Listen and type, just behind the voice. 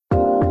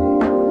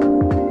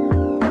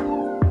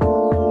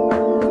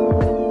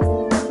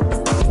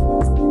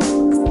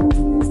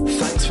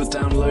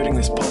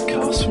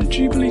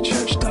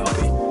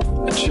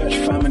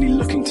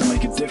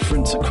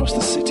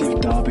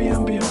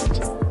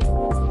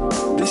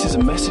is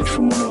a message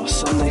from one of our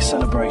Sunday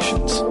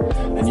celebrations,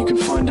 and you can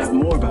find out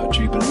more about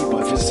Jubilee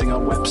by visiting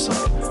our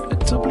website at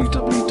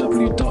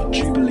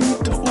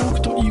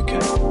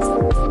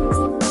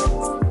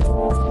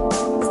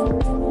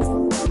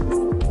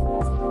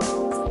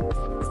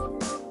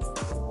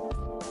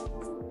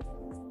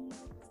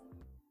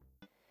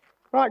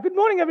Right, good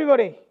morning,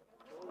 everybody.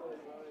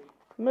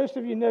 Most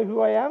of you know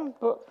who I am,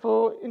 but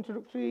for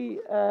introductory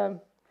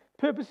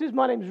purposes,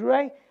 my name is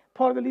Ray,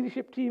 part of the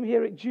leadership team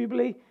here at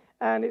Jubilee,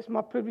 and it's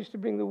my privilege to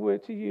bring the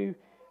word to you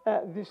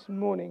this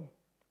morning.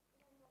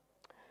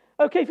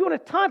 Okay, if you want a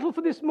title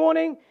for this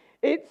morning,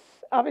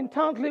 I've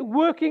entitled it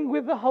Working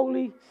with the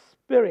Holy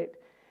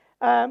Spirit.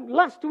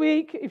 Last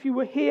week, if you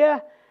were here,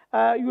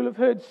 you will have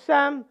heard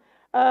Sam,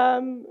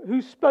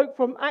 who spoke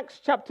from Acts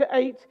chapter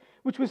 8,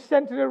 which was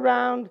centered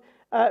around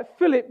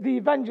Philip the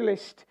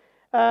evangelist.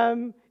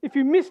 If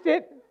you missed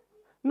it,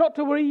 not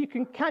to worry, you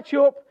can catch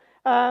up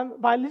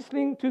by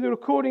listening to the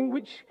recording,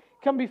 which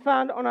can be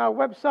found on our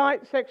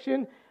website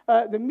section,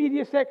 the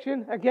media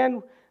section,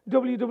 again,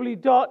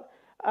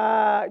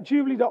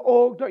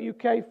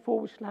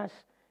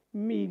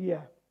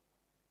 www.jubilee.org.uk/media.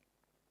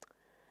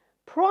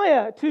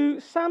 Prior to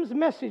Sam's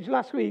message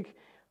last week,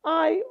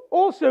 I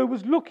also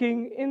was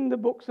looking in the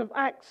books of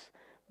Acts,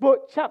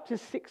 but chapters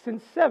 6 and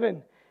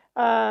 7.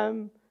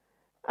 And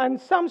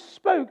Sam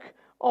spoke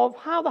of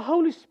how the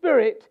Holy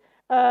Spirit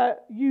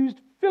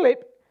used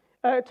Philip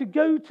to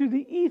go to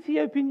the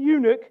Ethiopian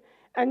eunuch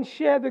and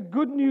share the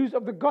good news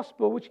of the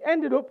gospel, which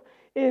ended up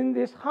in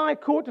this high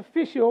court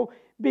official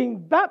being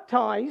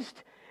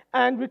baptized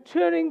and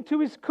returning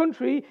to his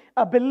country,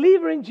 a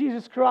believer in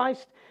Jesus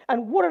Christ.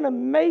 And what an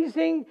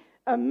amazing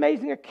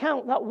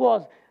account that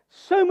was.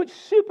 So much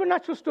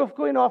supernatural stuff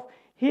going off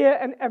here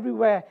and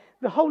everywhere.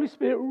 The Holy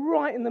Spirit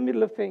right in the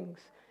middle of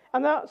things.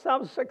 And that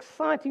was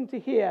exciting to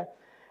hear.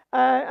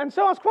 And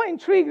so I was quite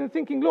intrigued and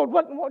thinking, Lord,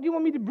 what do you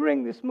want me to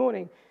bring this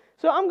morning?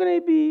 So I'm going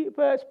to be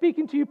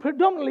speaking to you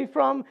predominantly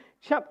from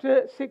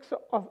chapter 6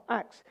 of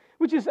Acts,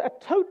 which is a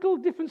total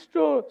different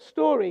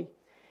story.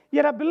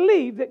 Yet I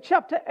believe that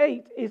chapter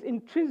 8 is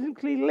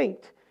intrinsically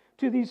linked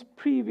to these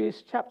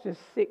previous chapters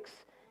 6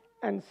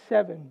 and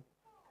 7.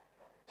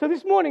 So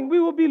this morning we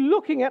will be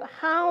looking at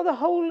how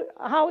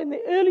in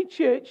the early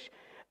church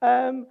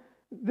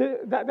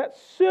that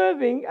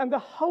serving and the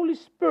Holy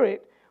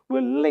Spirit were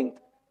linked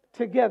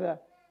together.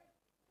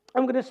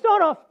 I'm going to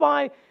start off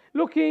by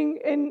looking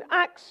in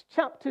Acts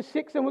chapter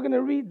 6, and we're going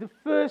to read the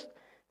first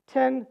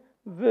 10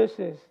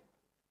 verses.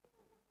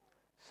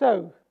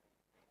 So,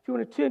 if you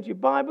want to turn to your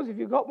Bibles, if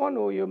you've got one,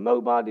 or your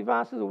mobile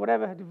devices, or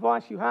whatever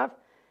device you have,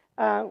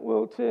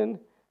 we'll turn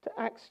to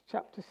Acts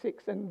chapter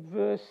 6 and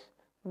verse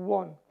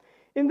 1.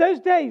 In those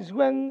days,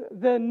 when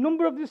the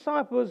number of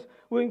disciples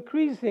were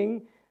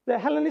increasing, the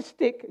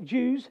Hellenistic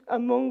Jews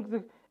among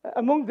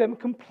them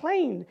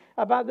complained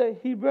about the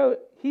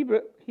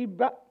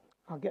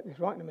I'll get this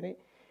right in a minute.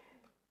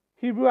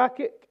 I've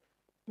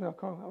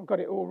got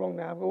it all wrong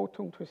now, I'm all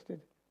tongue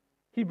twisted.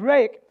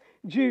 Hebraic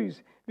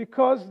Jews,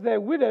 because their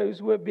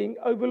widows were being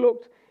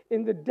overlooked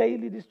in the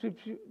daily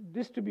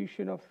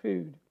distribution of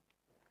food.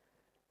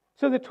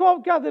 So the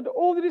 12 gathered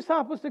all the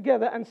disciples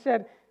together and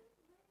said,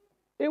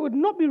 "It would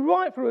not be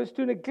right for us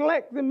to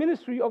neglect the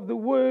ministry of the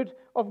word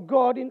of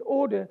God in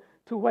order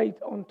to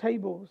wait on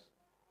tables.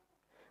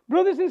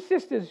 Brothers and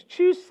sisters,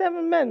 choose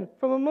 7 men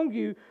from among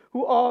you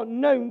who are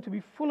known to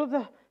be full of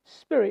the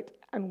Spirit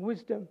and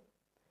wisdom.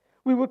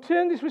 We will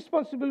turn this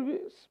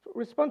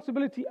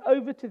responsibility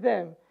over to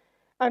them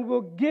and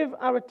will give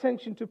our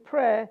attention to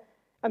prayer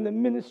and the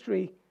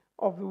ministry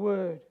of the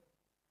word."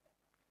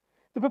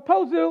 The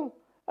proposal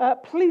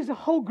pleased the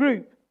whole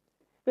group.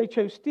 They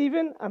chose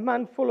Stephen, a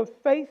man full of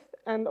faith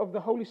and of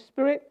the Holy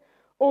Spirit,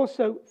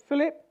 also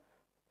Philip,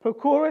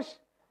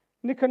 Prochorus,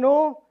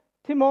 Nicanor,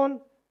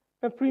 Timon,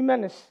 and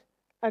Parmenas,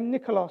 and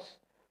Nicholas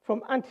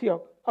from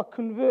Antioch, a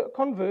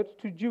convert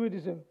to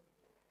Judaism.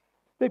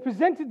 They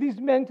presented these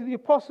men to the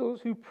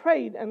apostles, who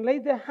prayed and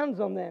laid their hands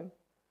on them.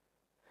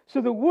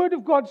 So the word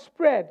of God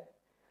spread.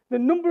 The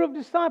number of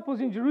disciples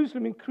in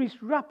Jerusalem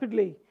increased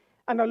rapidly,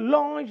 and a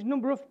large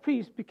number of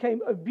priests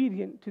became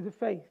obedient to the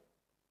faith.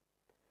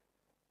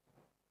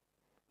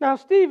 Now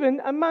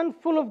Stephen, a man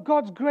full of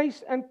God's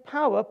grace and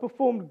power,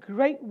 performed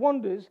great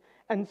wonders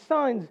and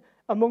signs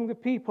among the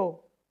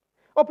people.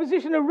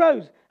 Opposition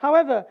arose,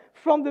 however,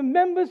 from the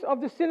members of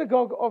the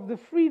synagogue of the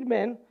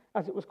freedmen,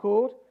 as it was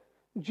called,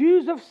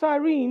 Jews of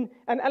Cyrene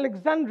and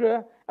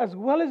Alexandria, as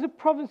well as the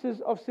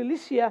provinces of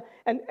Cilicia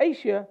and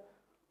Asia,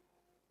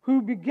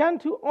 who began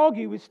to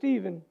argue with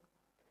Stephen.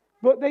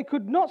 But they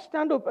could not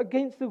stand up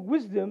against the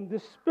wisdom the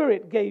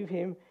Spirit gave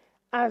him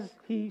as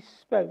he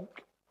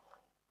spoke.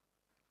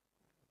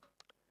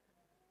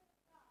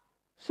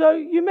 So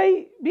you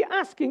may be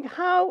asking,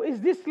 how is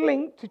this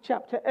linked to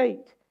chapter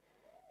 8?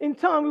 In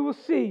time we will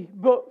see,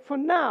 but for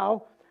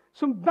now,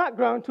 some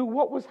background to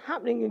what was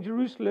happening in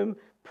Jerusalem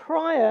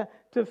prior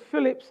to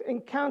Philip's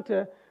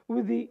encounter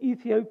with the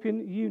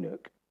Ethiopian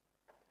eunuch.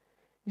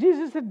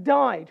 Jesus had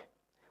died,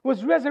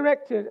 was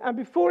resurrected, and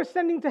before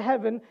ascending to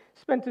heaven,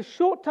 spent a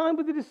short time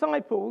with the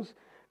disciples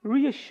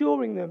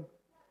reassuring them.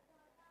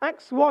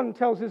 Acts 1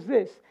 tells us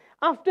this.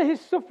 After his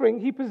suffering,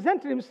 he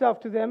presented himself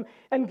to them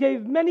and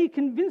gave many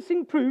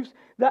convincing proofs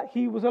that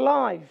he was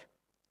alive.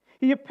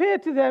 He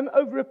appeared to them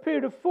over a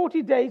period of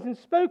 40 days and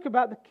spoke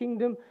about the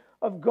kingdom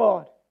of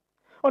God.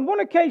 On one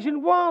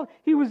occasion, while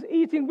he was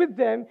eating with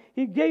them,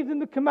 he gave them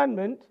the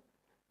commandment,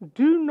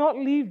 "Do not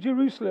leave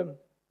Jerusalem,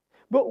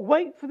 but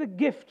wait for the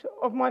gift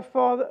of my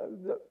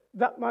Father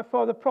that my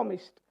Father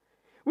promised,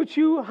 which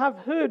you have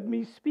heard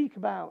me speak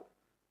about.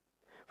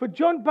 For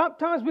John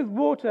baptized with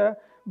water,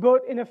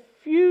 but in a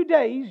few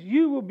days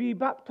you will be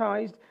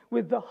baptized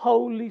with the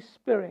Holy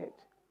Spirit."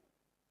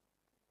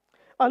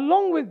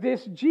 Along with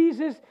this,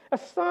 Jesus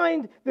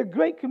assigned the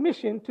Great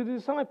Commission to the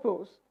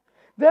disciples.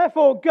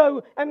 Therefore,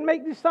 go and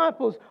make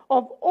disciples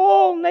of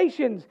all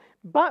nations,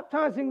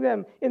 baptizing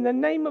them in the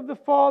name of the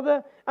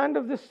Father and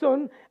of the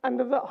Son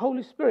and of the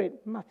Holy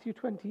Spirit. Matthew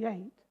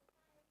 28.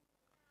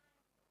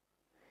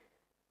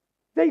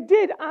 They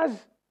did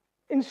as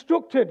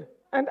instructed,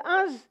 and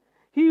as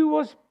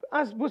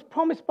was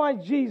promised by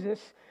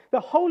Jesus, the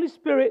Holy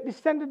Spirit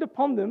descended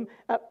upon them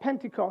at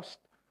Pentecost,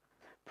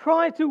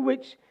 prior to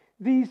which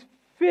these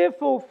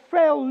fearful,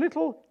 frail,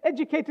 little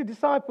educated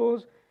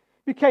disciples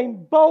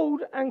became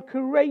bold and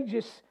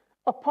courageous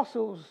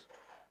apostles,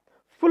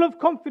 full of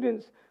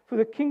confidence for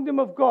the kingdom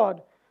of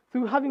God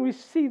through having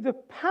received the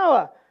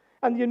power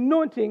and the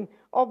anointing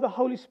of the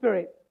Holy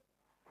Spirit.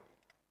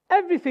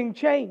 Everything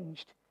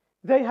changed.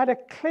 They had a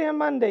clear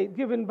mandate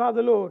given by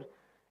the Lord,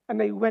 and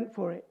they went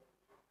for it.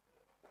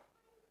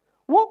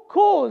 What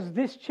caused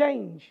this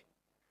change?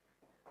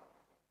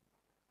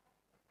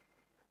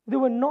 They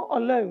were not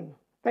alone.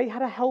 They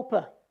had a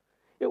helper.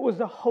 It was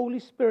the Holy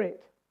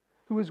Spirit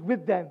who was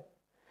with them.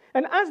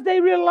 And as they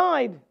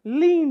relied,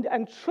 leaned,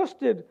 and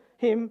trusted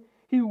him,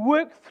 he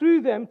worked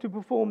through them to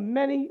perform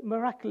many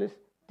miraculous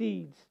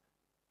deeds.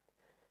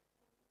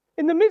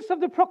 In the midst of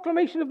the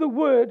proclamation of the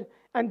word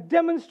and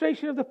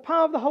demonstration of the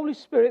power of the Holy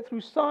Spirit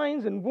through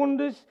signs and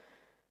wonders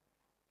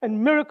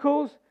and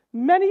miracles,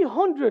 many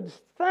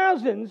hundreds,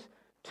 thousands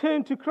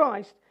turned to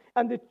Christ,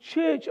 and the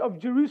church of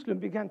Jerusalem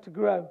began to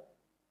grow.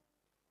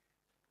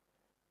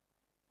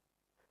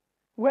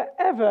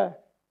 Wherever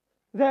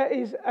there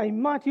is a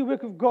mighty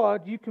work of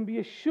God, you can be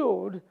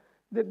assured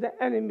that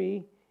the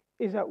enemy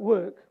is at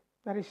work.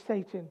 That is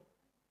Satan.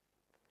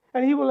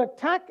 And he will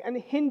attack and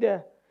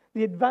hinder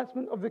the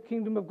advancement of the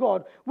kingdom of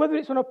God, whether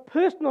it's on a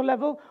personal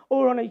level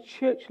or on a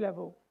church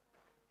level.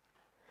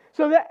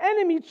 So the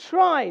enemy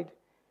tried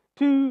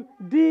to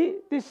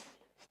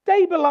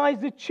destabilize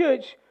the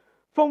church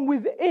from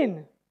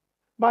within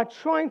by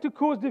trying to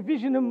cause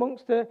division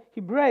amongst the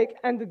Hebraic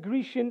and the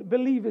Grecian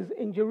believers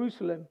in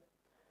Jerusalem.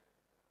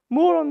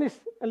 More on this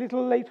a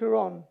little later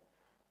on.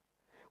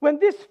 When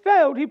this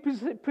failed, he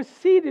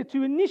proceeded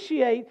to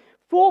initiate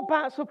 4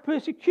 bouts of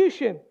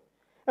persecution.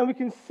 And we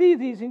can see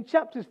these in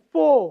chapters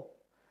 4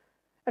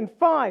 and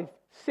 5,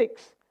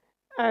 6,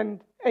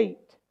 and 8.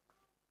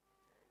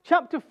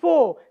 Chapter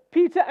 4,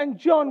 Peter and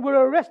John were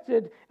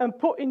arrested and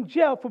put in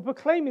jail for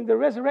proclaiming the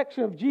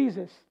resurrection of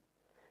Jesus.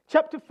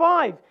 Chapter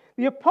 5,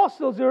 the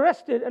apostles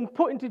arrested and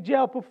put into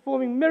jail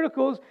performing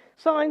miracles,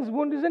 signs,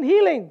 wonders, and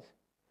healings.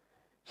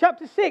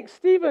 Chapter 6,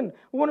 Stephen,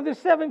 one of the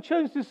 7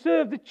 chosen to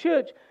serve the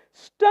church,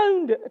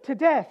 stoned to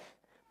death,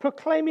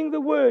 proclaiming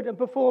the word and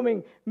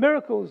performing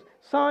miracles,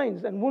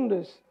 signs, and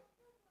wonders.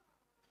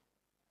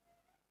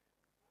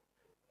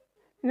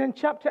 And then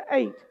chapter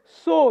 8,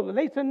 Saul,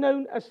 later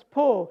known as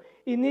Paul,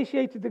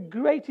 initiated the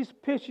greatest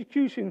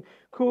persecution,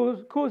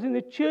 causing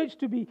the church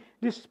to be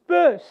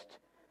dispersed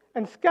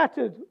and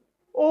scattered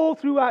all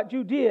throughout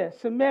Judea,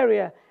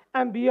 Samaria,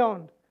 and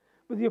beyond.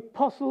 But the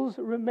apostles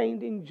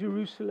remained in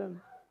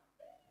Jerusalem.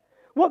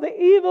 What the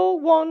evil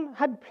one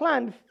had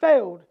planned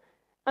failed,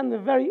 and the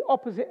very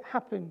opposite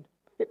happened.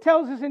 It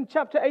tells us in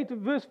chapter 8 of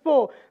verse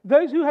 4,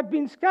 those who had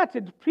been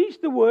scattered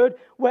preached the word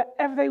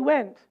wherever they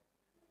went.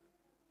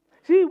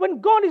 See, when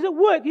God is at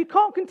work, you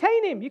can't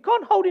contain him. You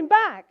can't hold him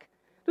back.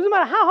 Doesn't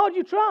matter how hard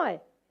you try.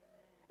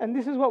 And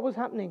this is what was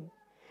happening.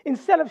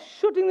 Instead of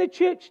shutting the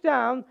church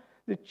down,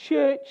 the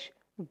church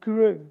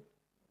grew.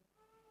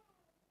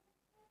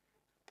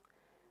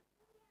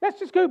 Let's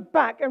just go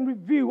back and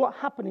review what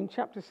happened in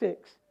chapter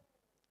 6.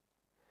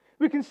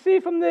 We can see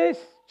from this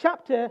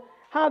chapter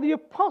how the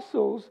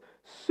apostles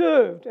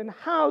served and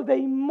how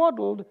they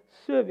modeled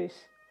service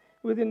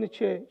within the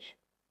church.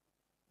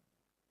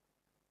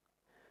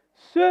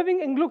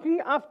 Serving and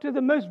looking after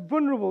the most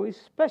vulnerable,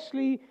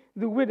 especially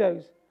the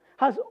widows,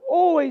 has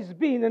always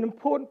been an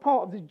important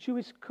part of the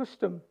Jewish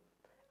custom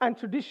and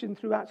tradition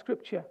throughout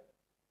Scripture.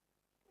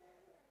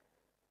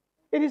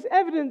 It is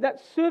evident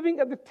that serving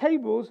at the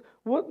tables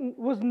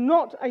was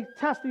not a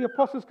task the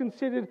apostles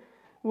considered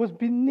was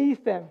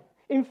beneath them.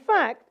 In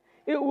fact,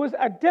 it was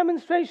a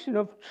demonstration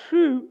of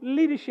true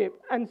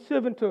leadership and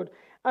servanthood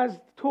as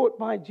taught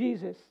by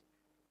Jesus.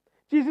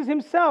 Jesus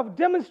himself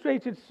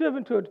demonstrated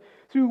servanthood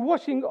through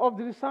washing of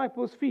the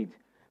disciples' feet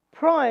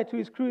prior to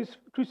his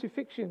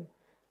crucifixion,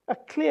 a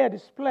clear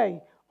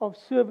display of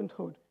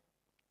servanthood.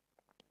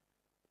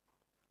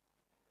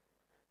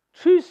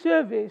 True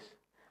service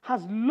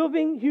has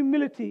loving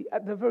humility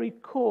at the very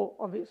core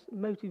of its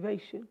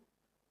motivation.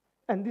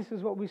 And this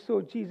is what we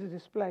saw Jesus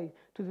display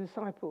to the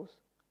disciples.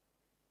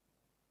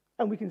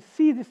 And we can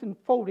see this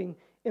unfolding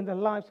in the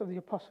lives of the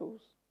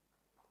apostles.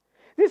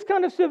 This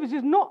kind of service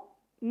is not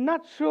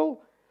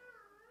natural.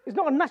 It's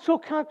not a natural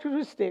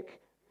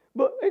characteristic,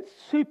 but it's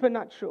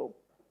supernatural.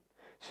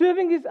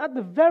 Serving is at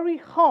the very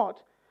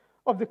heart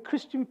of the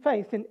Christian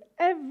faith, and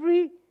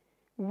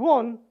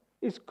everyone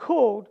is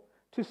called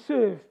to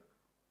serve.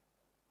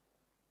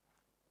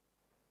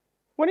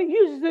 When it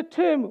uses the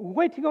term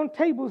waiting on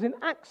tables in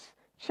Acts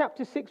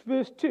chapter 6,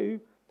 verse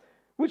 2,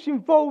 which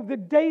involved the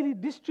daily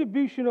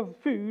distribution of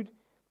food,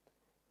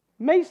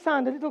 may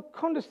sound a little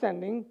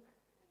condescending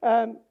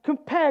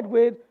compared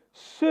with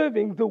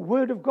serving the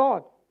Word of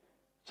God.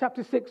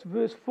 Chapter 6,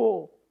 verse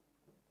 4.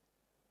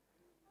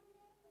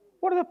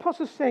 What are the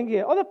apostles saying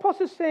here? Are the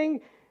apostles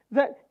saying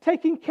that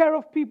taking care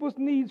of people's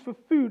needs for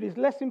food is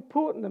less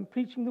important than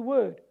preaching the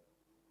Word?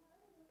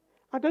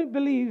 I don't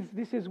believe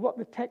this is what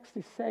the text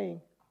is saying.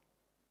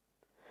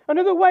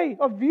 Another way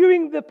of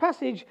viewing the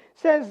passage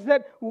says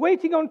that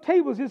waiting on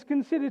tables is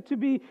considered to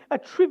be a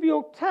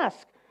trivial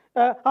task,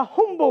 a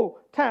humble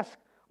task,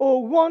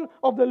 or one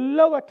of the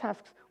lower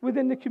tasks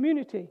within the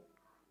community.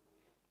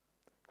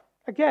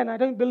 Again, I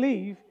don't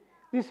believe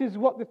this is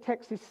what the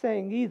text is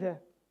saying either.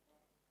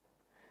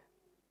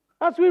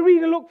 As we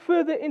read and look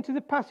further into the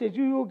passage,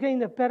 we will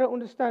gain a better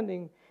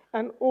understanding,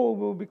 and all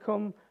will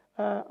become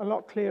a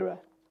lot clearer.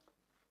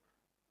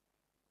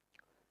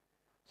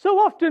 So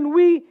often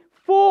we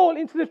fall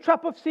into the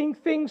trap of seeing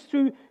things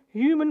through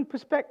human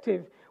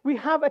perspective. We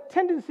have a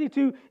tendency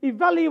to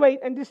evaluate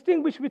and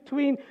distinguish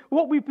between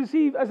what we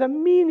perceive as a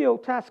menial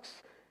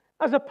tasks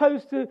as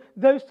opposed to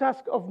those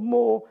tasks of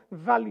more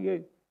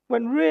value,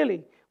 when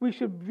really we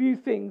should view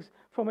things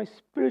from a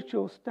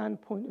spiritual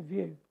standpoint of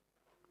view.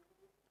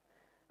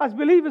 As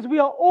believers, we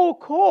are all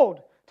called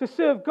to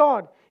serve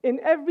God in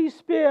every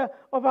sphere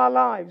of our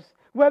lives,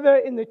 whether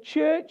in the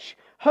church,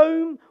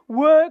 home,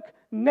 work,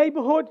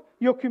 neighborhood,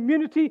 your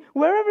community,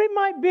 wherever it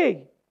might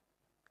be.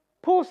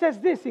 Paul says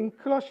this in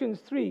Colossians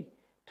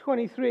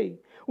 3:23.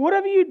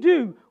 Whatever you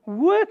do,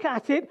 work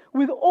at it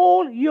with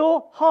all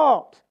your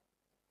heart,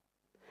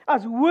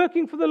 as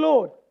working for the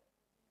Lord,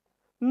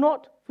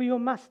 not for your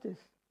masters,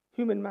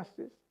 human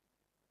masters.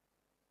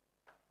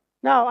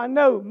 Now, I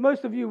know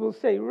most of you will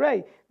say,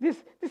 Ray, this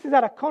is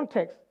out of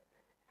context.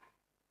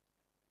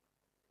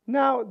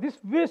 Now, this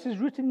verse is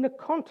written in the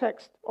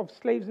context of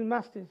slaves and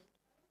masters,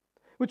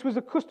 which was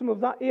a custom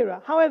of that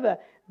era. However,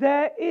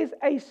 there is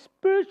a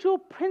spiritual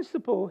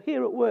principle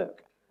here at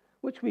work,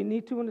 which we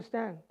need to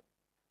understand,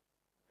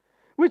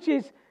 which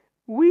is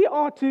we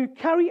are to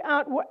carry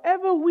out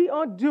whatever we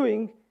are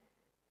doing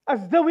as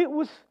though it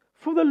was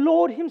for the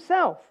Lord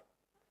himself.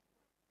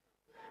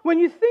 When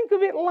you think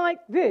of it like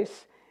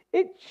this,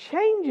 it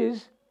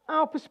changes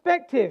our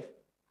perspective.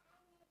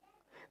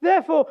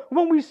 Therefore,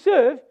 when we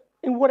serve,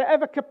 in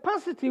whatever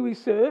capacity we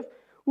serve,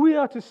 we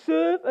are to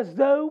serve as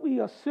though we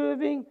are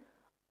serving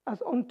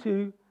as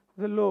unto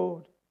the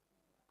Lord.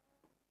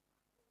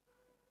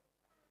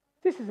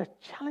 This is a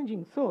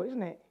challenging thought,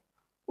 isn't it?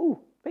 Ooh,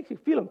 makes you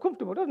feel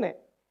uncomfortable, doesn't it?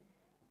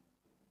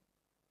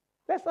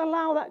 Let's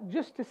allow that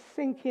just to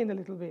sink in a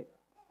little bit.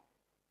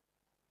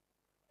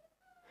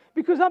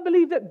 Because I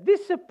believe that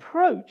this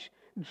approach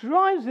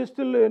drives us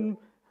to learn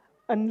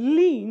and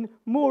lean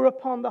more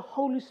upon the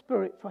Holy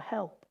Spirit for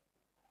help.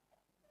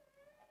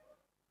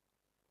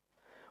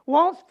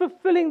 Whilst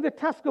fulfilling the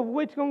task of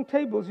waiting on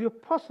tables, the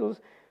apostles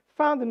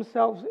found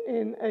themselves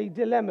in a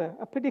dilemma,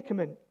 a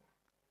predicament.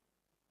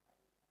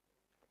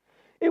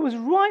 It was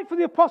right for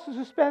the apostles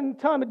to spend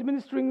time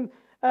administering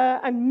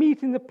and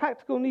meeting the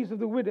practical needs of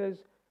the widows,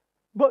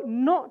 but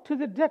not to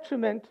the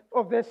detriment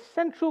of their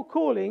central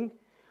calling,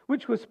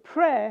 which was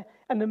prayer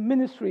and the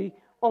ministry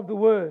of the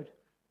word.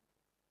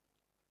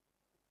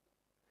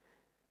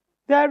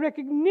 Their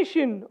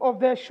recognition of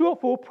their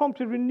shortfall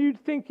prompted renewed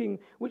thinking,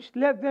 which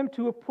led them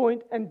to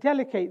appoint and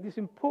delegate this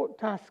important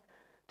task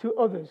to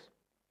others.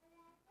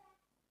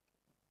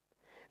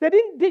 They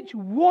didn't ditch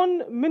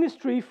one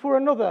ministry for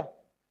another.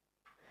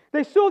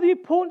 They saw the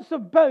importance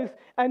of both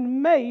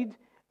and made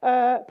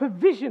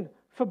provision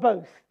for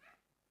both.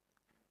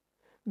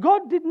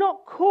 God did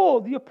not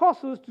call the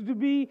apostles to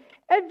be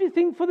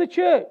everything for the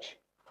church.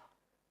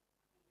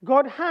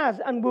 God has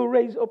and will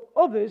raise up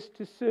others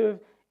to serve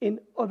in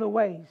other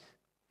ways.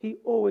 He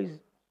always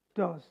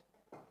does.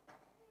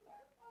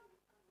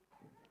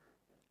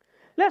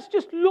 Let's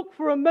just look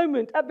for a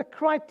moment at the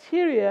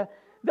criteria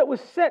that was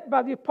set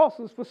by the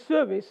apostles for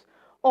service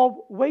of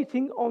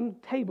waiting on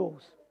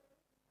tables.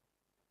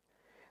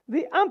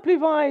 The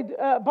Amplified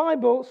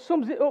Bible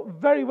sums it up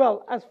very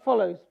well as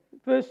follows.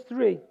 Verse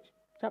 3,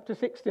 chapter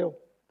 6 still.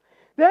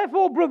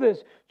 Therefore,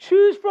 brothers,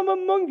 choose from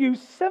among you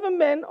 7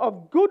 men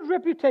of good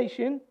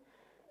reputation,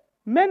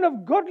 men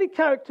of godly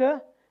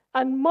character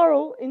and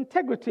moral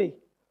integrity,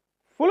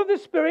 full of the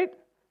Spirit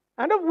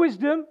and of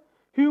wisdom,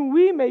 whom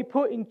we may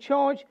put in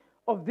charge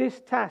of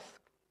this task.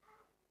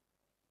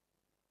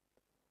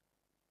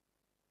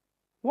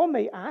 One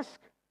may ask,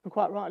 and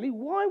quite rightly,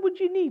 why would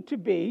you need to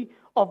be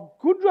of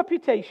good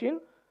reputation,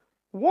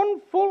 one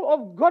full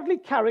of godly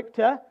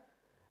character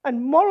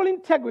and moral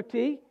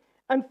integrity,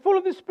 and full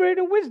of the Spirit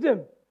and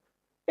wisdom,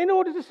 in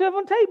order to serve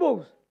on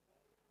tables?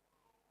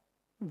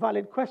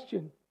 Valid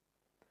question.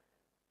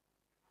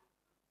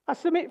 I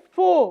submit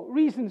 4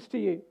 reasons to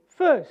you.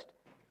 First,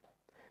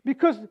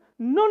 because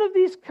none of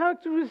these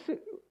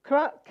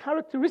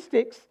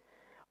characteristics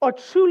are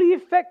truly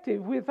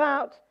effective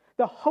without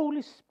the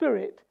Holy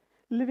Spirit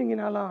living in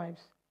our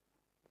lives.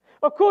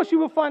 Of course, you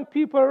will find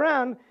people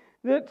around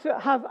that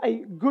have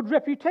a good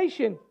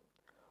reputation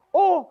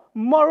or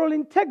moral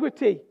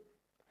integrity,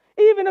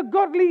 even a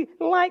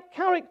godly-like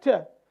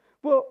character.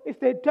 Well, if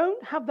they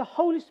don't have the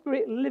Holy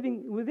Spirit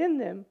living within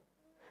them,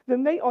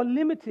 then they are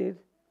limited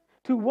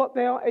to what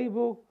they are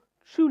able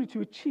truly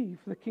to achieve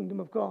for the kingdom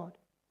of God.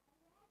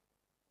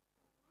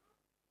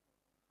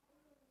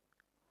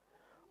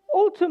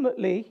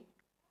 Ultimately,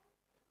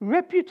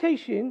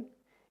 reputation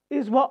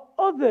is what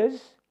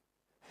others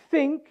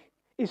think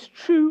is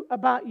true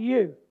about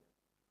you,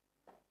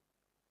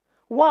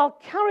 while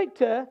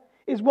character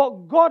is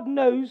what God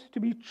knows to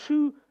be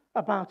true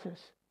about us.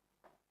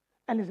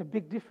 And there's a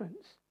big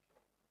difference.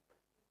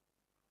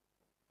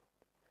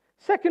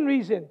 Second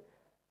reason,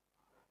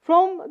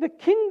 from the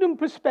kingdom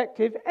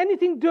perspective,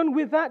 anything done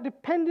without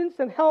dependence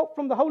and help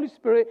from the Holy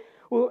Spirit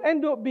will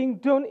end up being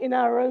done in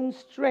our own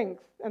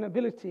strength and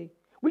ability,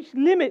 which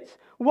limits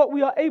what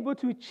we are able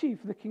to achieve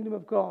for the kingdom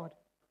of God.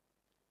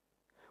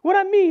 What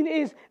I mean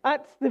is,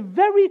 at the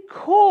very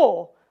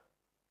core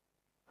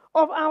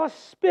of our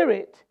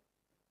spirit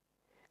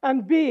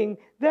and being,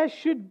 there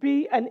should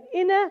be an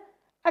inner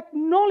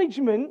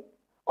acknowledgement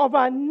of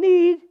our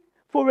need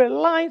for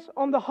reliance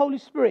on the Holy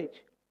Spirit,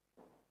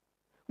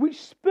 which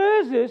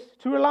spurs us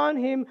to rely on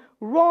Him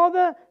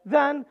rather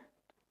than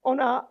on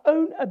our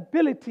own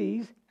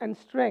abilities and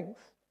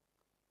strengths.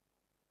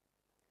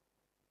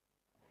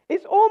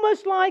 It's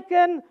almost like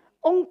an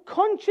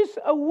unconscious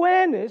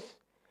awareness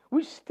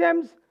which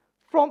stems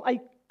from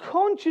a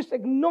conscious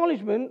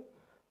acknowledgement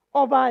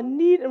of our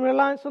need and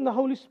reliance on the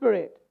Holy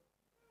Spirit.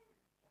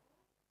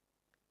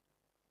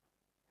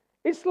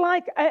 It's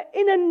like an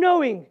inner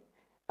knowing,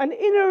 an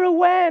inner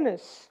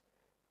awareness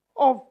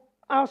of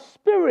our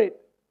spirit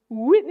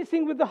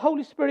witnessing with the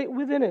Holy Spirit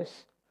within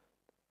us.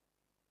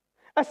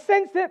 A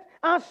sense that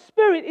our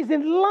spirit is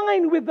in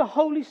line with the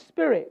Holy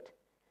Spirit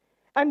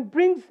and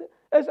brings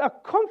us a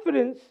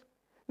confidence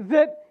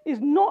that is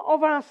not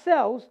of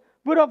ourselves,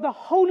 but of the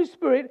Holy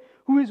Spirit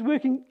who is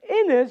working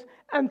in us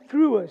and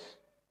through us.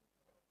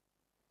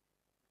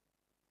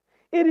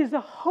 It is the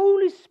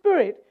Holy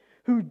Spirit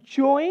who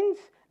joins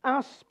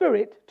our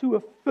spirit to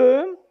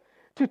affirm,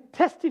 to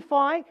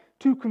testify,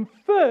 to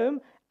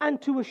confirm,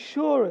 and to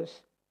assure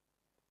us.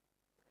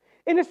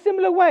 In a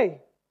similar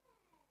way,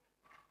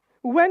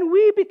 when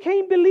we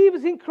became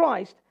believers in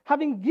Christ,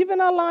 having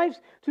given our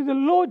lives to the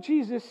Lord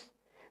Jesus,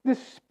 the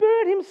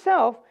Spirit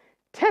Himself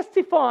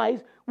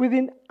testifies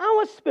within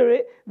our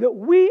spirit that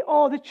we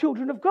are the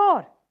children of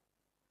God.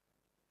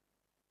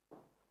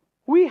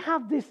 We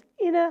have this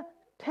inner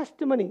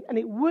testimony, and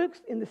it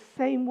works in the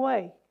same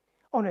way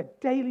on a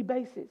daily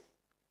basis.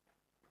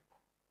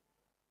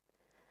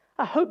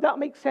 I hope that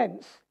makes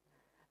sense.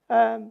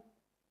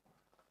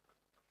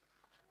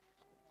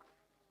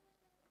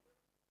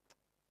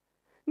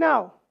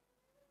 Now,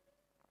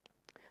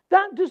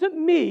 that doesn't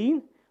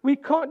mean we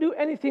can't do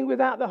anything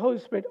without the Holy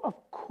Spirit. Of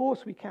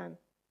course we can.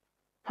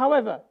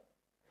 However,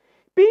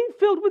 being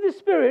filled with the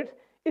Spirit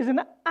is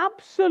an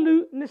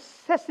absolute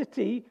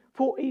necessity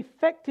for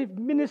effective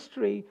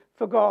ministry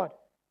for God.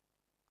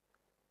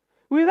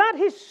 Without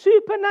His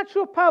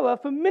supernatural power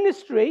for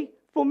ministry,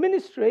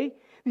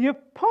 the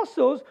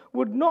apostles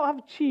would not have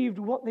achieved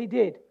what they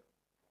did.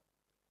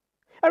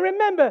 And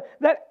remember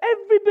that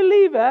every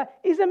believer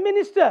is a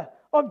minister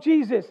of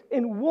Jesus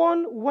in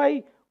one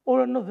way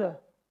or another.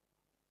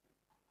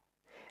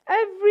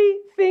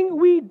 Everything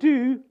we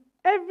do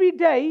every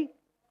day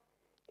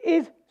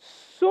is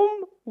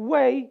some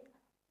way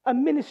a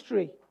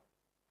ministry.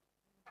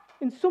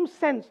 In some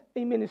sense,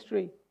 a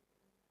ministry.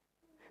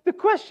 The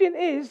question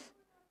is,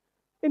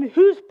 in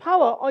whose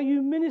power are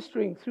you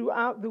ministering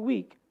throughout the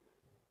week?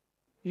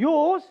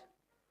 Yours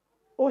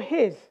or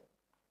His?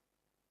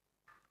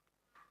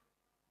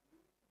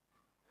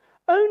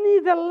 Only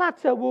the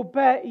latter will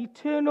bear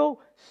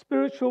eternal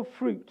spiritual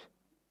fruit.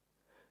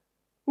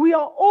 We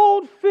are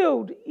all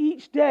filled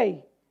each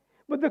day,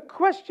 but the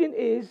question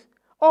is,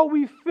 are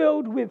we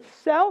filled with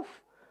self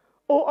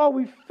or are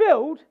we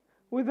filled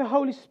with the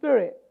Holy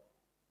Spirit?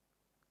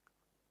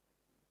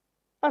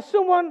 As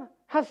someone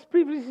has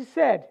previously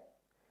said,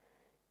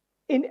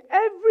 in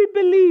every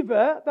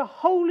believer, the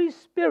Holy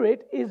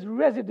Spirit is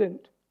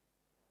resident.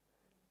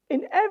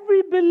 In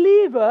every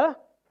believer,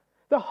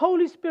 the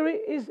Holy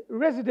Spirit is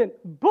resident.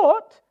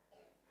 But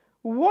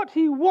what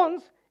He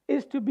wants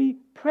is to be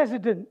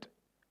president.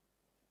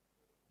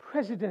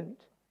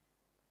 President.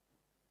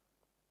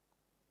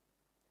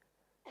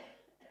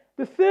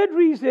 The third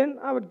reason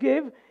I would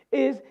give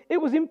is it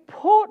was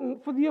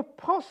important for the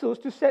apostles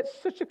to set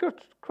such a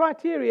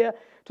criteria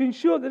to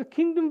ensure that the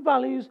kingdom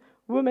values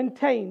were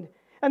maintained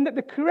and that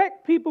the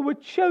correct people were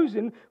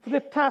chosen for the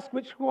task,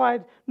 which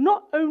required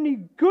not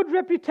only good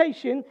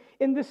reputation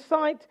in the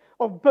sight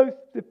of both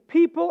the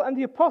people and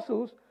the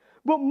apostles,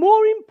 but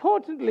more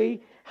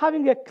importantly,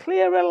 having a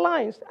clear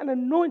alliance and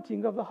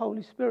anointing of the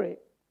Holy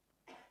Spirit.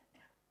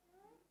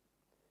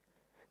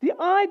 The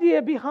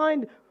idea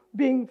behind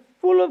being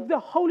full of the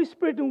Holy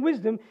Spirit and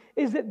wisdom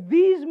is that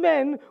these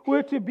men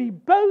were to be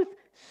both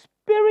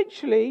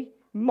spiritually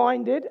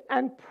minded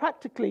and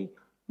practically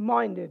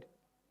minded.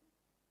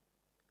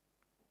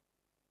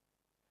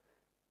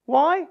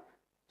 Why?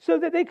 So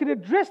that they could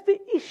address the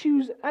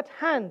issues at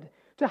hand,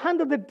 to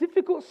handle the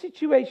difficult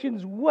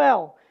situations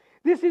well.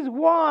 This is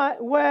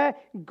where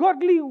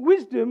godly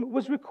wisdom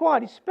was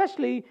required,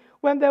 especially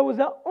when there was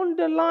an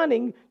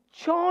underlying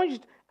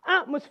charged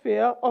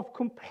atmosphere of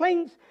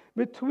complaints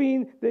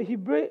between the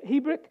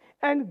Hebrew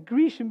and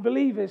Grecian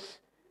believers,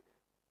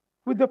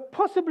 with the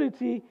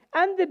possibility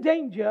and the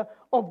danger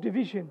of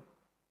division.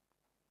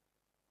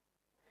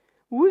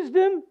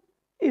 Wisdom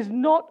is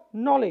not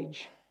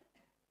knowledge.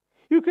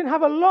 You can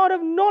have a lot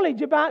of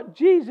knowledge about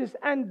Jesus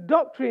and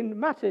doctrine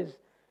matters,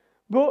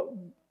 but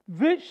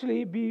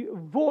virtually be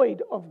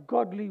void of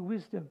godly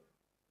wisdom.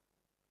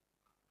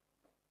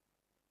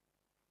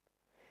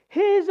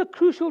 Here's a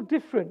crucial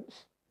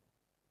difference.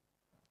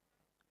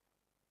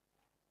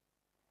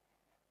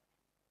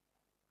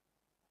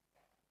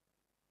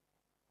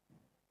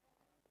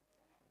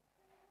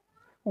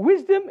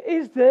 Wisdom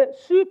is the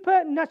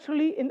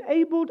supernaturally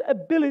enabled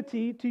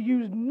ability to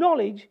use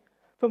knowledge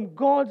from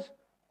God's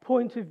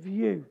point of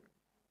view.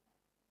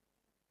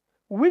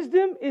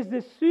 Wisdom is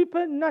the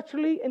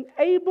supernaturally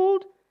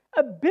enabled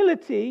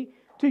ability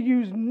to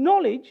use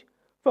knowledge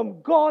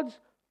from God's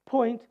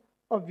point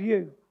of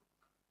view.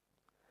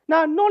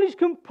 Now, knowledge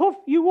can puff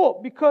you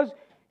up because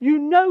you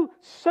know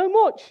so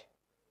much,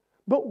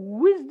 but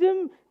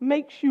wisdom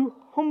makes you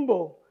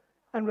humble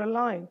and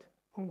reliant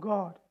on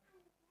God.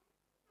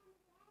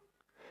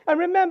 And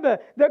remember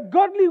that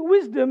godly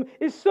wisdom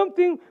is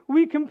something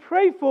we can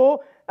pray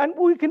for and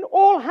we can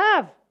all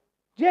have.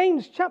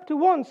 James chapter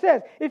 1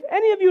 says, if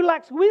any of you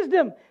lacks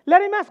wisdom,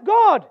 let him ask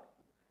God,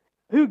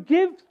 who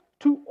gives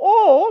to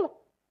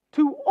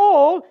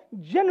all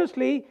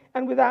generously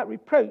and without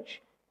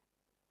reproach,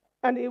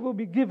 and it will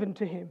be given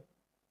to him.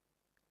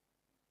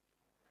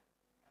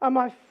 And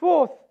my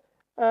fourth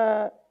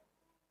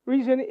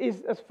reason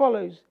is as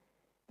follows.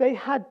 They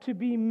had to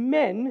be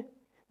men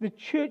the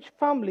church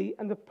family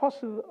and the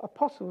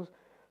apostles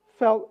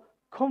felt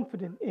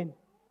confident in.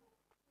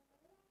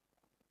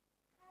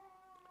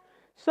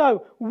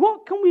 So,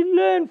 what can we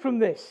learn from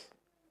this?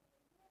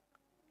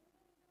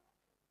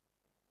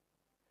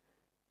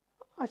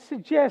 I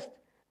suggest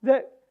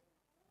that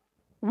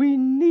we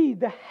need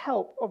the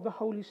help of the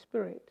Holy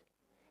Spirit,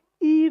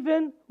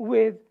 even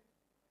with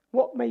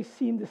what may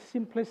seem the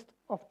simplest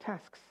of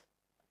tasks.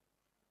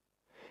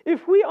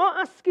 If we are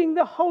asking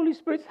the Holy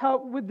Spirit's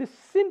help with the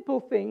simple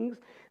things,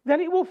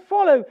 then it will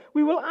follow.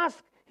 We will ask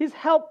his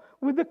help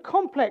with the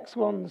complex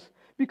ones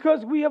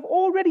because we have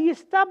already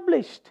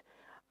established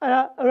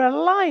a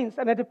reliance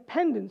and a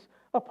dependence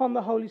upon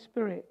the Holy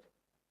Spirit.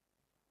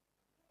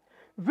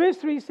 Verse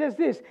 3 says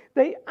this,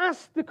 they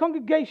asked the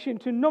congregation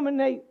to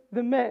nominate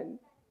the men.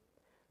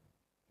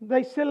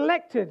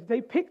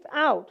 They picked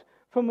out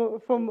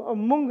from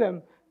among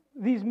them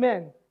these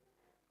men.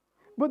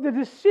 But the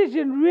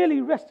decision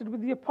really rested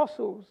with the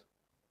apostles.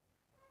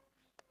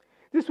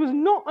 This was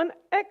not an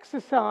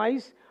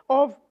exercise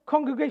of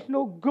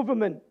congregational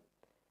government.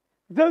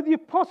 Though the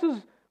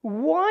apostles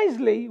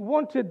wisely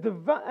wanted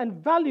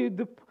and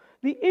valued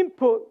the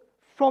input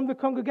from the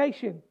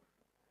congregation,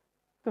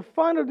 the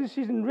final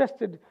decision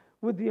rested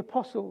with the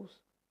apostles.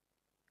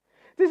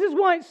 This is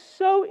why it's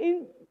so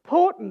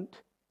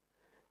important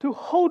to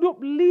hold up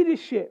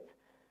leadership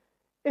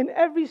in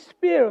every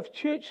sphere of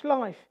church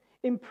life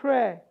in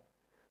prayer,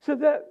 so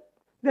that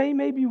they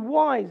may be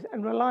wise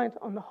and reliant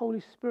on the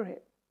Holy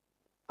Spirit.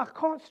 I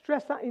can't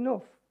stress that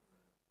enough.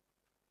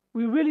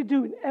 We really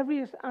do in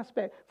every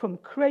aspect, from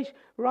creche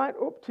right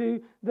up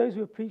to those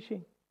who are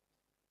preaching,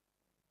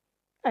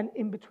 and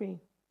in between.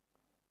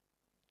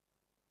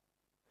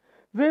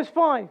 Verse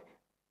 5,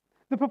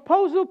 the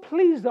proposal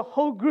pleased the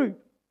whole group.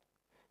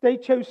 They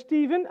chose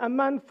Stephen, a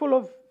man full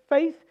of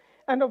faith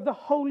and of the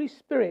Holy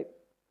Spirit.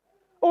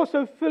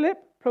 Also Philip,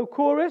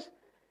 Prochorus,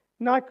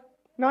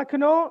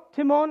 Nicanor,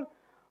 Timon,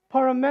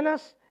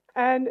 Paramenas,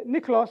 and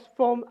Nicholas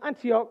from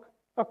Antioch,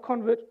 a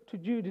convert to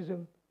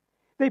Judaism.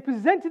 They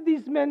presented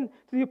these men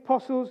to the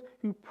apostles,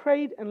 who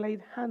prayed and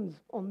laid hands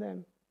on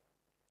them.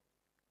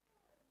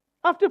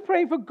 After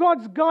praying for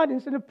God's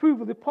guidance and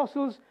approval, the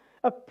apostles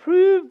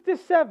approved the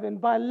 7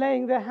 by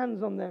laying their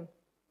hands on them.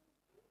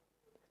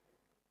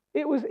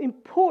 It was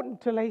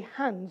important to lay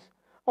hands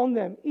on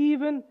them,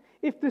 even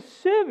if the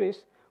service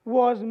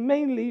was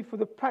mainly for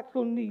the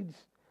practical needs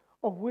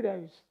of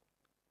widows.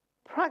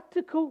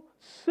 Practical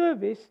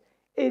service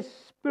is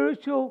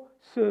spiritual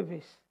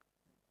service.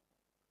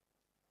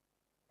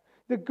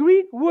 the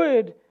Greek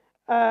word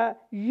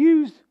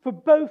used for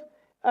both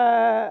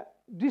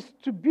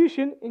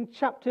distribution in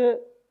chapter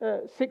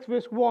 6,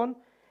 verse 1,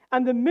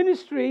 and the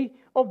ministry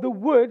of the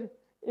word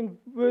in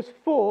verse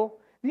 4,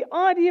 the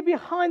idea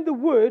behind the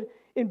word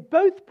in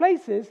both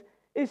places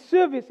is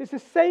service. It's the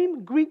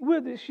same Greek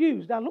word that's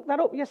used. I looked that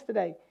up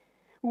yesterday.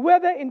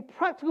 Whether in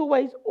practical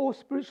ways or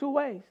spiritual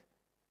ways.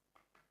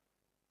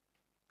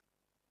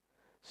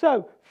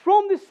 So,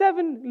 from the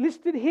 7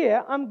 listed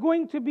here, I'm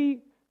going to be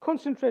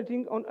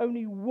concentrating on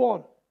only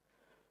one.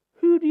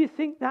 Who do you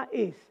think that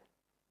is?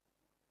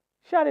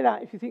 Shout it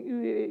out if you think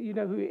you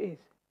know who it is.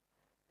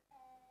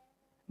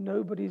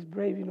 Nobody's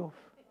brave enough.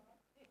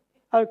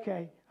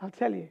 Okay, I'll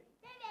tell you.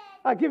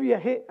 I'll give you a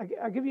hint.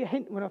 I'll give you a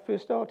hint when I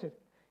first started.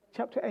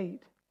 Chapter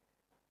 8.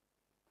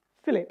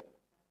 Philip.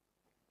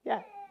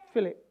 Yeah,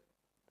 Philip.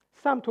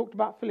 Sam talked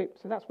about Philip,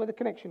 so that's where the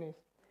connection is.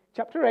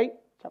 Chapter 8,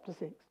 chapter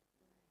 6.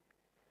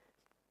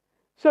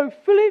 So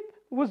Philip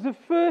was the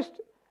first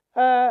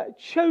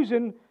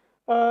chosen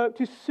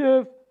to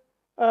serve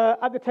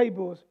at the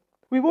tables.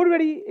 We've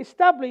already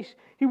established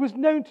he was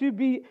known to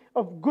be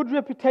of good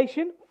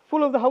reputation,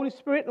 full of the Holy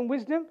Spirit and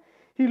wisdom.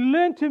 He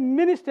learned to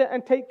minister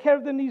and take care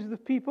of the needs of the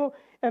people,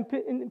 and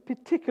in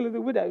particular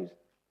the widows.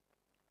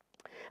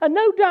 And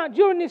no doubt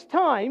during this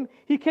time,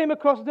 he came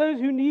across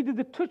those who needed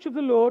the touch of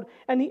the Lord,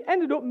 and he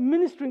ended up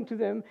ministering to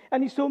them,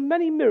 and he saw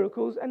many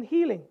miracles and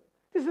healing.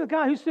 This is a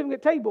guy who's serving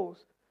at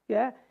tables.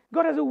 Yeah,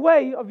 God has a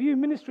way of you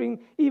ministering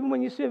even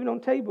when you're serving on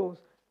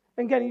tables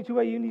and getting you to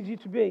where you need you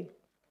to be.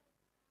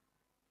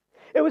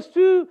 It was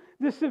through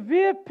the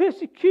severe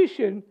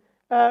persecution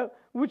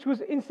which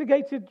was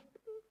instigated.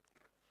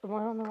 Am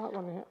I on the right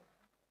one here?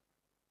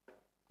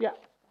 Yeah.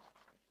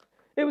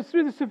 It was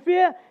through the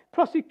severe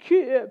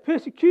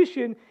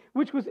persecution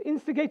which was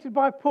instigated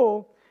by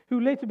Paul, who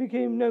later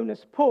became known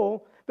as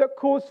Paul, that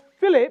caused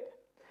Philip,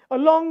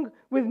 along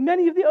with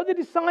many of the other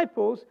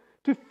disciples,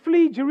 to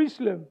flee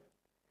Jerusalem.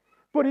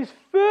 But his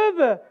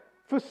fervor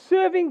for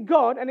serving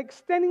God and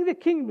extending the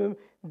kingdom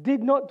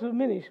did not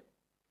diminish.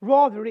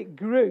 Rather, it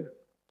grew.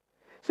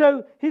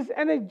 So his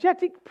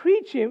energetic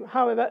preaching,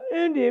 however,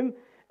 earned him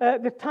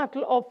the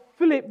title of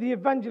Philip the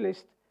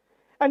Evangelist,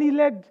 and he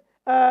led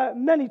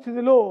many to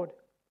the Lord.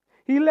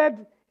 He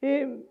led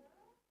him.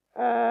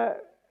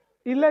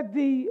 He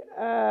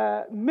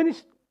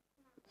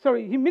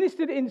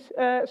ministered in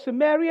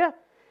Samaria,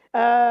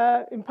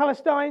 in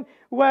Palestine,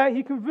 where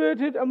he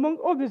converted, among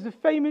others, the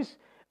famous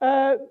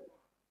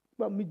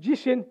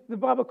magician. The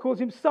Bible calls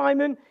him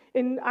Simon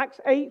in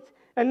Acts 8,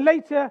 and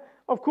later,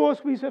 of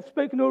course, we have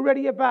spoken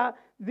already about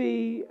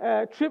the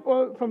trip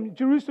from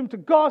Jerusalem to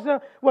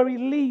Gaza, where he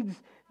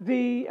leads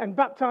and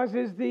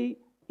baptizes the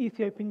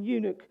Ethiopian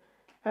eunuch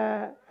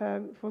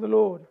for the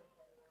Lord.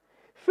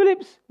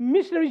 Philip's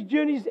missionary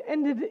journeys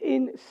ended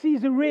in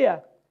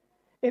Caesarea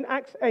in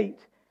Acts 8,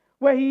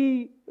 where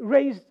he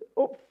raised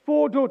up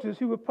 4 daughters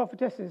who were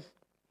prophetesses.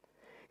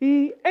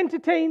 He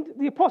entertained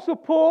the Apostle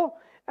Paul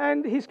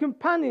and his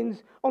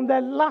companions on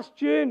their last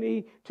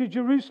journey to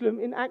Jerusalem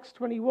in Acts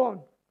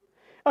 21.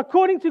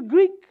 According to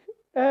Greek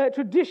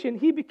tradition,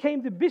 he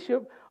became the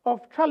bishop of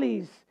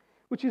Tralles,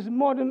 which is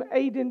modern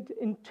Aydin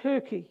in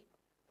Turkey.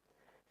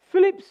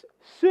 Philip's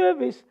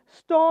service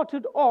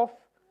started off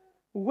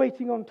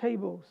waiting on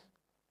tables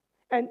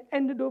and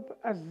ended up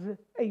as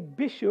a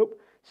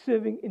bishop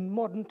serving in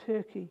modern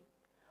Turkey.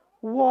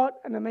 What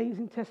an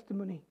amazing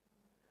testimony.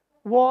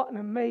 What an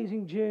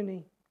amazing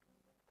journey.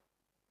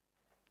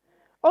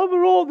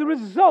 Overall, the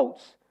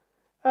results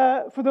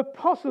for the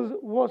apostles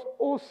was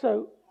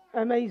also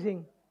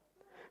amazing.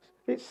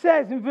 It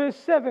says in verse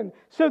 7,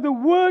 so the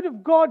word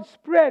of God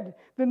spread,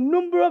 the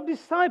number of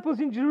disciples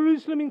in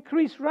Jerusalem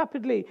increased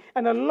rapidly,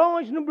 and a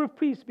large number of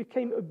priests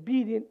became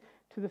obedient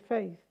to the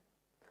faith.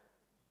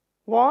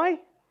 Why?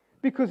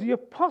 Because the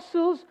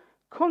apostles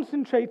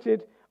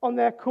concentrated on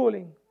their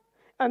calling,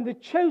 and the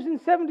chosen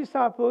 7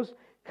 disciples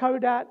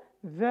carried out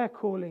their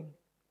calling.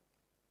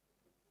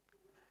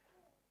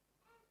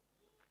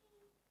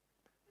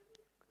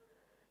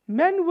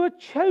 Men were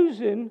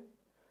chosen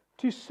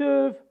to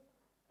serve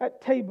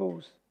at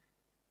tables,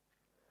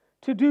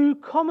 to do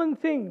common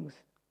things,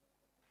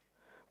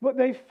 but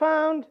they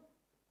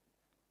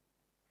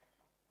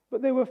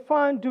were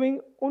found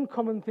doing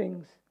uncommon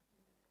things,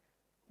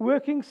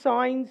 working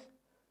signs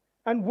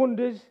and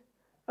wonders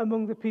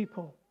among the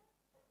people.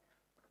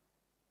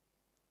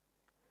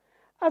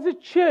 As a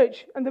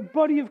church and the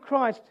body of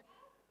Christ,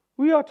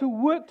 we are to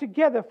work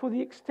together for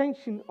the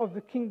extension of the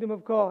kingdom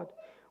of God,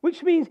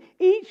 which means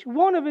each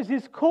one of us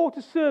is called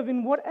to serve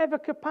in whatever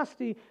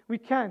capacity we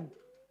can.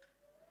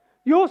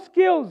 Your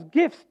skills,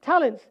 gifts,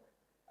 talents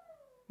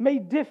may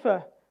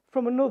differ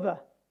from another.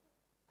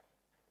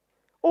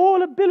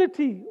 All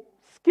ability,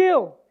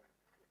 skill,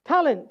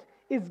 talent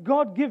is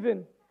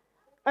God-given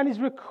and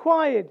is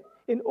required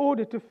in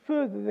order to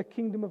further the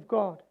kingdom of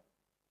God.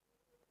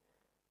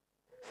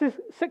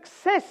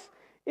 Success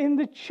in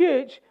the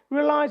church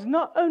relies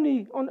not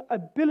only on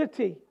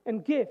ability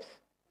and gifts,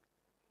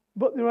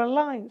 but the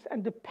reliance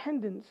and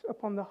dependence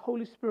upon the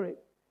Holy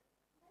Spirit,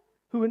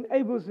 who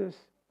enables us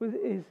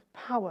with His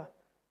power.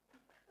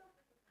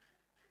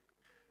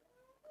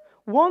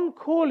 One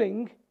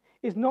calling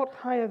is not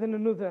higher than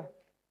another.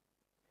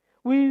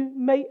 We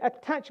may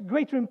attach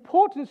greater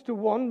importance to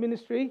one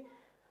ministry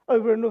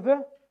over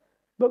another,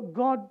 but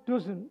God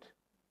doesn't.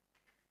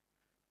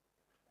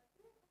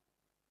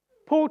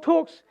 Paul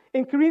talks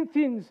in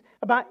Corinthians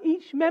about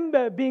each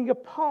member being a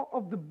part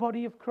of the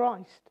body of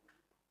Christ.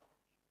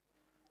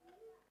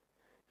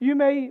 You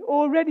may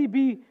already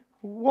be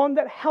one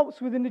that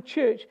helps within the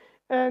church,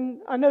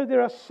 and I know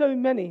there are so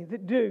many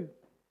that do.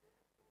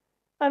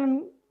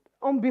 And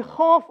on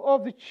behalf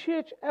of the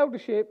church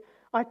eldership,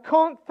 I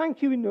can't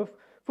thank you enough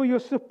for your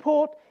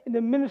support in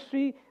the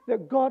ministry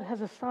that God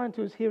has assigned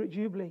to us here at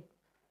Jubilee.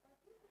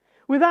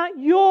 Without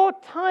your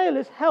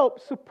tireless help,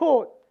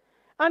 support,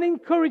 and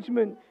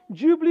encouragement,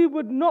 Jubilee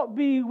would not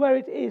be where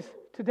it is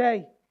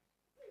today.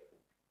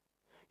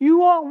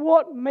 You are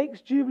what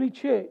makes Jubilee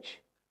Church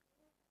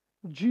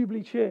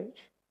Jubilee Church.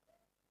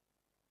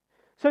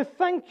 So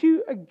thank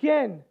you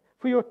again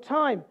for your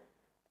time,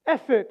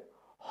 effort,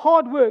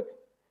 hard work,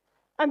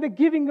 and the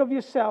giving of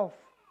yourself.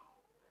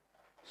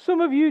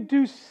 Some of you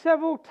do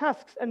several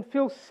tasks and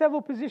fill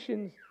several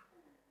positions,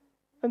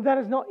 and that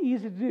is not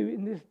easy to do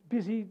in this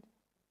busy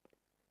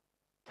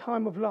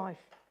time of life.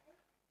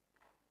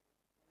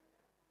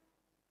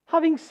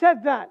 Having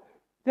said that,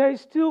 there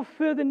is still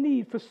further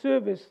need for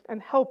service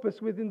and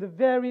helpers within the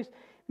various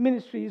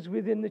ministries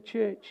within the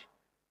church.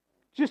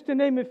 Just to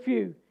name a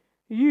few: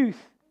 youth,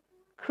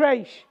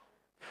 creche,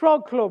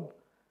 frog club,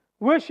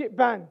 worship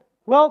band,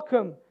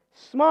 welcome,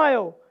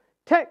 smile,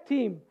 tech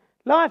team,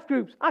 life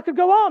groups. I could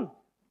go on.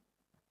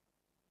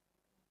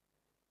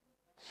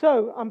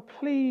 So I'm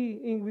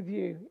pleading with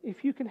you,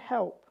 if you can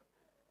help,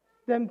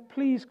 then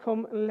please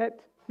come and let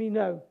me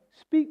know.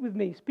 Speak with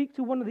me. Speak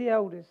to one of the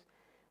elders.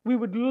 We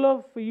would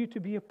love for you to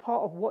be a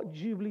part of what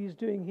Jubilee is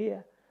doing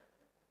here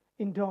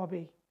in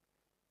Derby.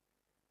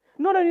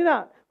 Not only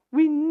that,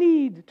 we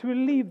need to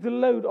relieve the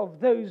load of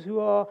those who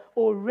are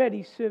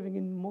already serving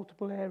in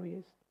multiple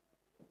areas.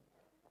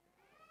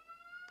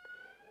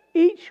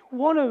 Each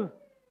one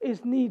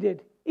is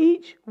needed.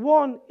 Each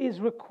one is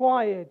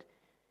required.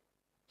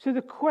 So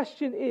the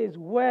question is,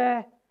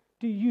 where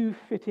do you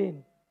fit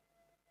in?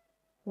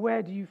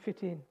 Where do you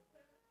fit in?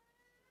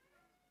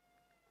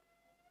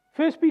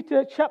 1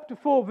 Peter chapter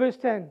 4 verse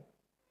 10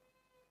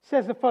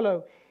 says the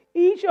following: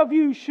 each of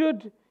you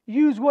should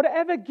use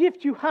whatever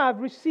gift you have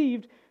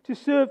received to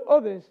serve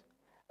others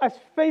as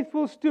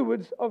faithful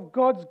stewards of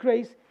God's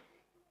grace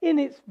in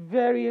its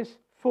various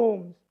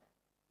forms.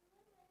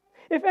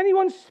 If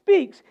anyone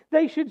speaks,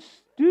 they should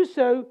do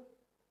so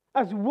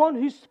as one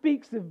who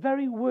speaks the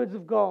very words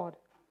of God.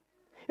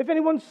 If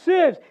anyone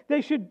serves,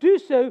 they should do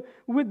so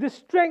with the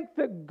strength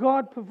that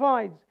God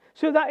provides,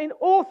 so that in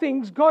all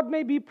things God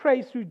may be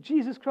praised through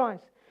Jesus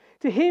Christ.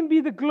 To Him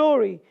be the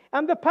glory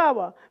and the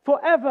power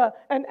forever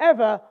and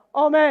ever.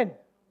 Amen.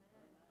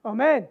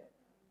 Amen.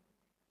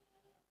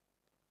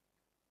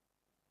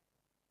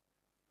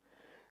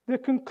 The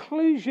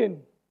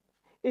conclusion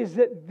is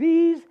that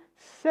these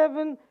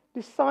 7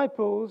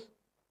 disciples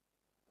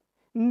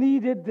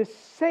needed the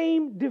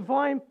same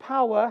divine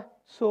power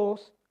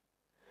source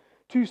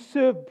to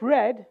serve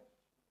bread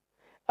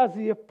as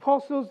the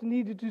apostles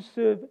needed to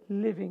serve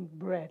living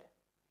bread.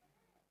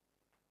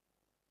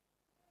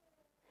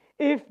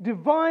 If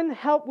divine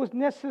help was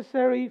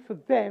necessary for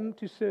them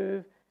to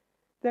serve,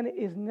 then it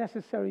is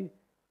necessary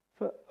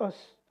for us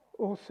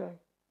also.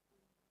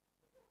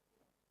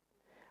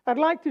 I'd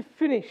like to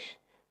finish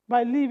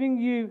by leaving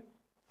you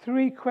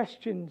 3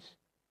 questions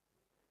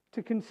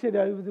to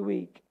consider over the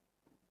week.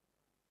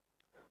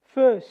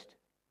 First,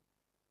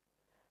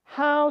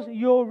 how's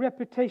your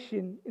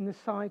reputation in the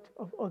sight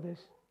of others?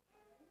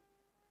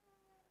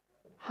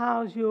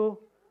 How's your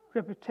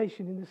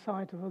reputation in the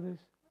sight of others?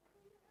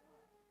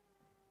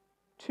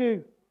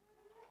 2,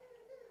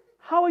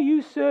 how are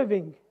you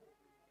serving?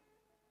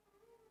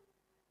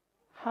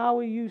 How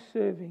are you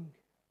serving?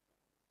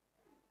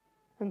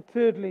 And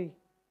thirdly,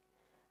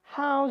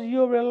 how's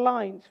your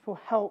reliance for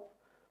help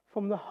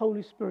from the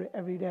Holy Spirit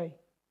every day?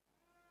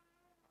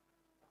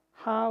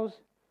 How's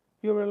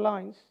your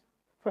reliance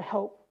for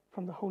help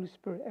from the Holy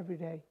Spirit every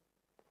day?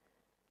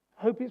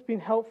 I hope it's been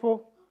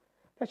helpful.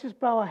 Let's just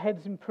bow our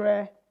heads in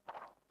prayer,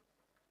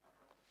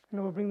 and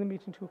then we'll bring the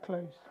meeting to a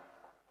close.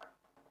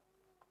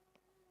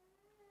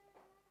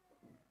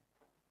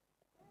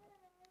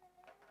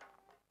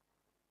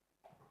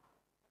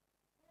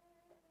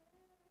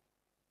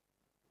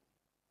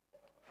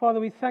 Father,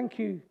 we thank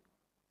you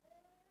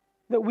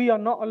that we are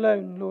not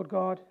alone, Lord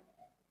God,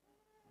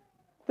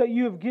 that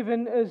you have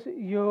given us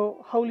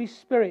your Holy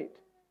Spirit,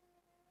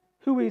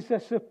 who is a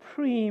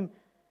supreme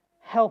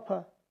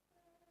helper,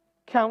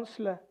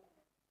 counselor.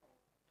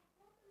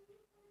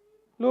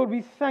 Lord,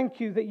 we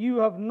thank you that you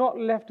have not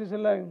left us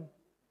alone.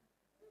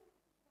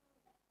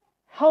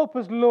 Help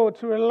us, Lord,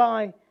 to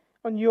rely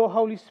on your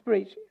Holy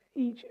Spirit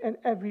each and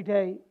every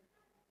day,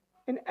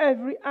 in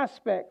every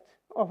aspect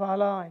of our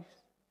lives.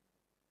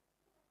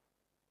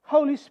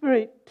 Holy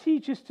Spirit,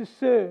 teach us to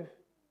serve.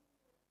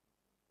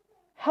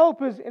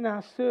 Help us in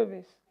our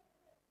service.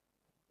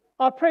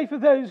 I pray for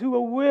those who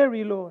are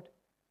weary, Lord,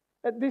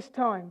 at this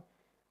time,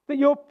 that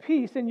your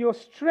peace and your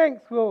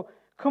strength will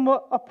come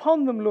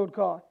upon them, Lord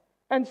God,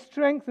 and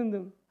strengthen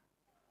them.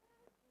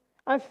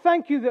 I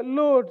thank you that,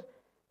 Lord,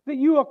 that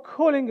you are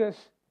calling us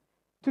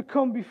to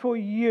come before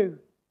you.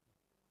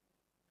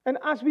 And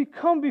as we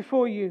come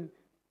before you,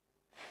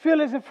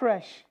 fill us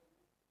afresh,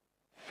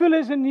 fill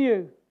us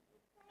anew,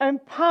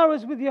 empower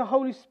us with your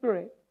Holy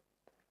Spirit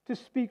to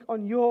speak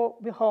on your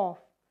behalf,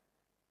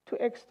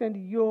 to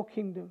extend your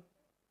kingdom.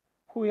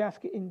 We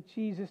ask it in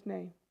Jesus'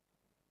 name.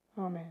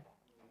 Amen.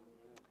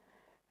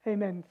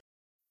 Amen.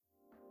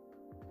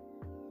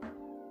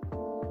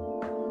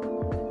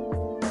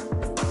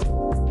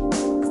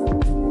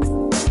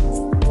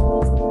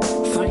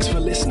 Thanks for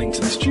listening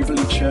to this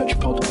Jubilee Church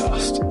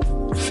podcast.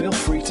 Feel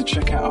free to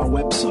check out our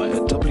website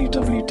at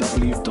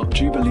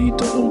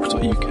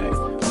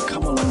www.jubilee.org.uk or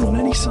come along on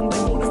any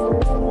Sunday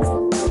morning.